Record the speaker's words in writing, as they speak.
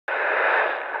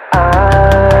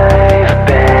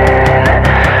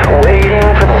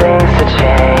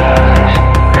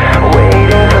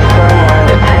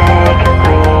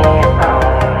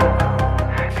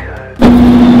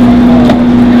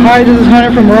guys, this is Hunter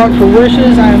from Rock for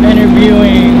Wishes. I'm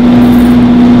interviewing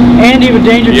Andy with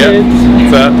DangerKids.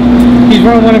 What's up? He's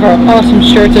wearing one of our awesome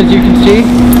shirts, as you can see.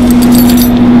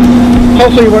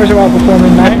 Hopefully he wears it while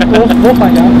performing tonight. We'll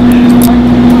find out.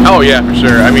 Oh yeah, for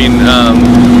sure. I mean,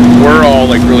 we're all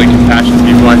like really compassionate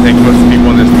people. I think most of the people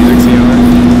in this music scene are.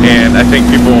 And I think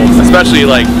people, especially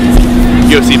like,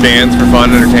 go see bands for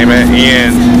fun and entertainment,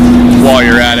 and while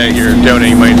you're at it, you're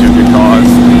donating money to a good cause,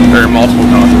 or multiple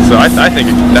causes. So I think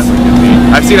it's definitely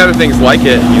good. I've seen other things like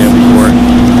it, before.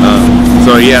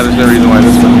 So yeah, there's no reason why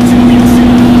this one.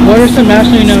 What are some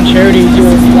nationally known charities you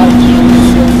would like to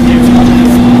do?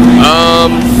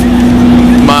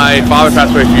 My father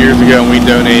passed away a few years ago, and we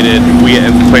donated.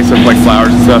 In place of like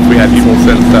flowers and stuff, we had people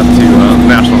send stuff to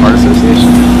National Heart Association.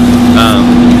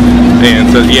 And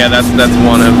so yeah, that's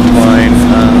one of mine.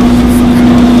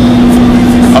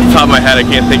 Off the top of my head, I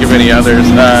can't think of any others.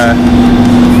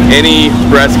 Any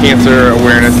breast cancer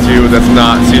awareness too that's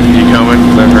not Susan G. Komen,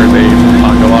 because I've heard they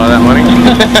pocket a lot of that money.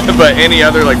 But any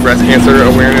other like breast cancer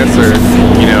awareness or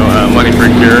money for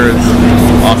a cure is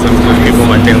awesome. There's people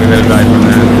in my family that have died from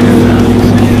that.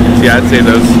 And, yeah, I'd say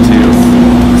those two.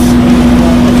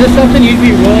 Is this something you'd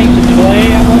be willing to play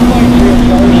at one point for your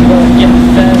shows, or get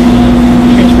fed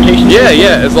transportation?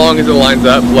 Yeah, as long as it lines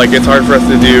up. Like, it's hard for us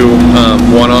to do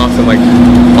one-offs and like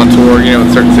on tour, in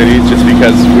certain cities, just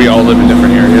because we all live in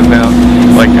different areas now.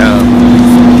 Like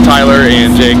Tyler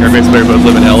and Jake, our bass player, both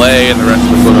live in LA, and the rest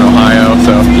of us live in Ohio.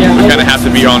 So yeah, we kind of have to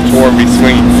be on tour and be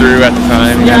swinging through at the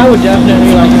time. Yeah, I would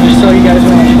definitely like. I saw you guys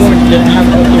were on tour and didn't have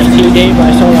an OPST date, but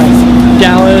I saw like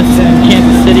Dallas and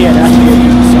Kansas City. I'd ask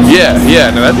you.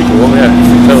 Yeah, no, that'd be cool. Yeah,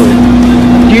 totally.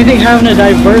 Do you think having a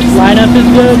diverse lineup is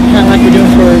good, kind of like we're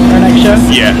doing for our next show?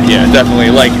 Yeah,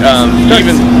 definitely. Like,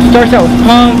 starts out with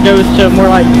punk, goes to more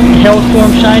like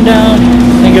Hailstorm, Shinedown,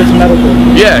 then goes to metalcore.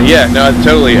 Yeah, no,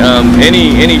 totally.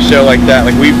 Any show like that,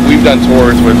 like we've done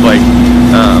tours with like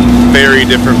very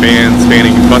different bands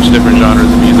spanning a bunch of different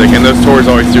genres of music, and those tours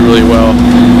always do really well.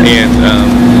 And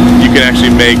you can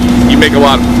actually make a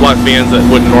lot of bands that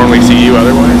wouldn't normally see you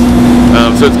otherwise.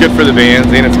 So it's good for the bands,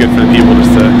 and it's good for the people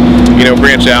just to,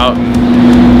 branch out,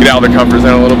 get out of their comfort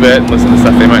zone a little bit, and listen to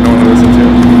stuff they might normally listen to.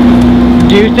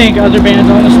 Do you think other bands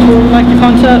on this tour would like the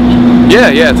concept? Yeah,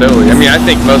 totally. I mean, I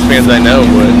think most bands I know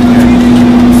would.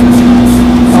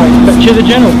 Alright, but to the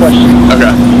general question.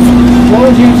 Okay.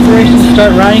 What was your inspiration to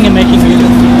start writing and making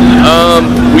music?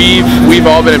 We've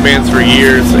all been in bands for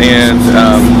years, and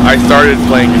I started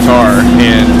playing guitar,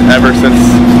 and ever since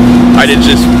it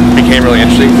just became really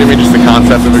interesting to me, just the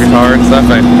concept of a guitar and stuff.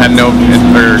 I had no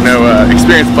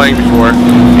experience playing before,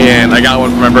 and I got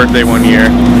one for my birthday one year,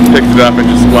 picked it up and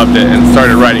just loved it, and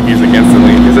started writing music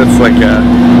instantly, because it's like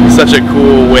such a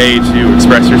cool way to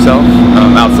express yourself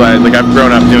outside. Like, I've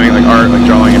grown up doing like art, like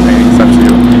drawing and painting and stuff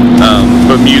too,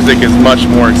 but music is much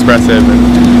more expressive and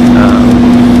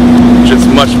just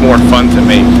much more fun to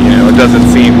make.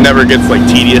 It never gets like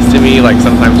tedious to me like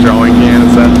sometimes drawing can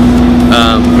and stuff.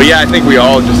 But yeah, I think we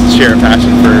all just share a passion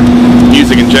for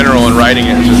music in general, and writing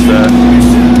it is just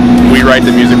we write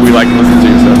the music we like to listen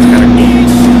to, so it's kind of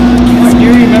cool. Do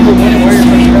you remember when and where your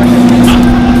first practice was?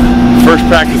 First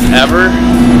practice ever?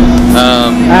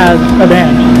 As a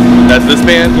band. As this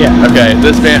band? Yeah. Okay,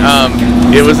 this band,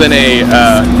 it was in a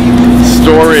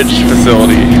storage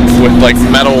facility with like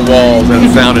metal walls, and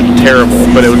it sounded terrible,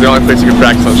 but it was the only place you could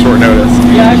practice on short notice.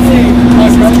 Yeah, actually, my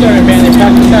friends started a band. They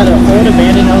practiced at an old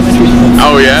abandoned elementary school.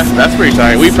 Oh yeah? That's pretty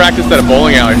tight. We practiced at a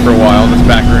bowling alley for a while in this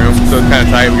back room, so it's kind of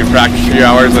tight. We could practice a few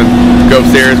hours and go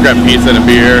upstairs, grab pizza and a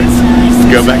beer,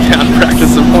 go back down and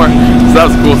practice some more. So that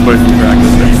was a cool place to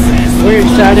practice. Were you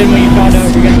excited when you found out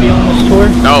you were going to be on this tour?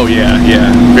 Oh yeah,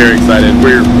 very excited.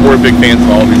 We're big fans of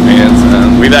all these bands.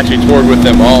 We've actually toured with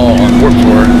them all on Warped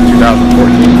Tour in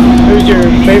 2014. Who's your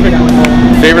favorite out of all of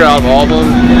them? Favorite out of all of them?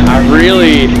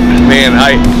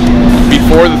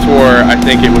 Before the tour, I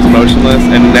think it was Motionless,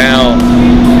 and now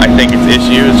I think it's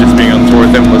Issues, just being on tour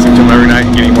with them, listening to them every night,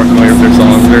 and getting more familiar with their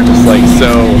songs. They're just like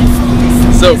so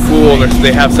cool. They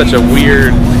have such a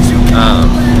weird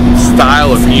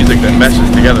style of music that meshes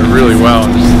together really well,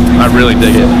 and I really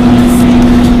dig it.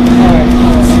 Alright,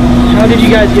 how did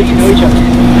you guys get to know each other?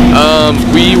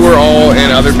 We were all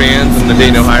in other bands in the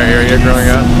Dayton, Ohio area growing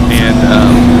up, and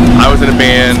I was in a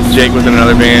band, Jake was in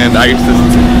another band. I used to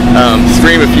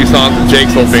scream a few songs with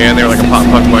Jake's old band. They were like a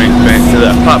pop-punk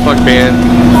band.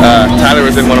 Tyler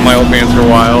was in one of my old bands for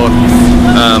a while,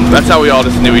 and that's how we all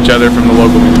just knew each other from the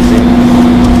local music scene.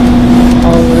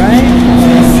 Alright.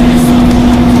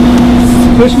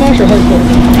 Push mosh or hardcore?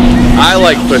 I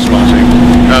like push moshing.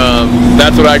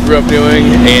 That's what I grew up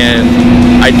doing,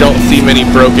 and I don't see many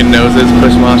broken noses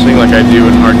push moshing like I do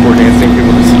in hardcore dancing.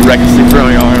 People just recklessly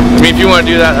throwing arms. I mean, if you want to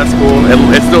do that, that's cool.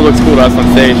 It still looks cool to us on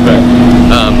stage, but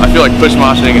I feel like push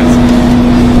moshing is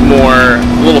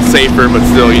a little safer, but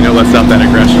still, you know, lets out that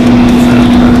aggression.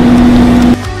 So.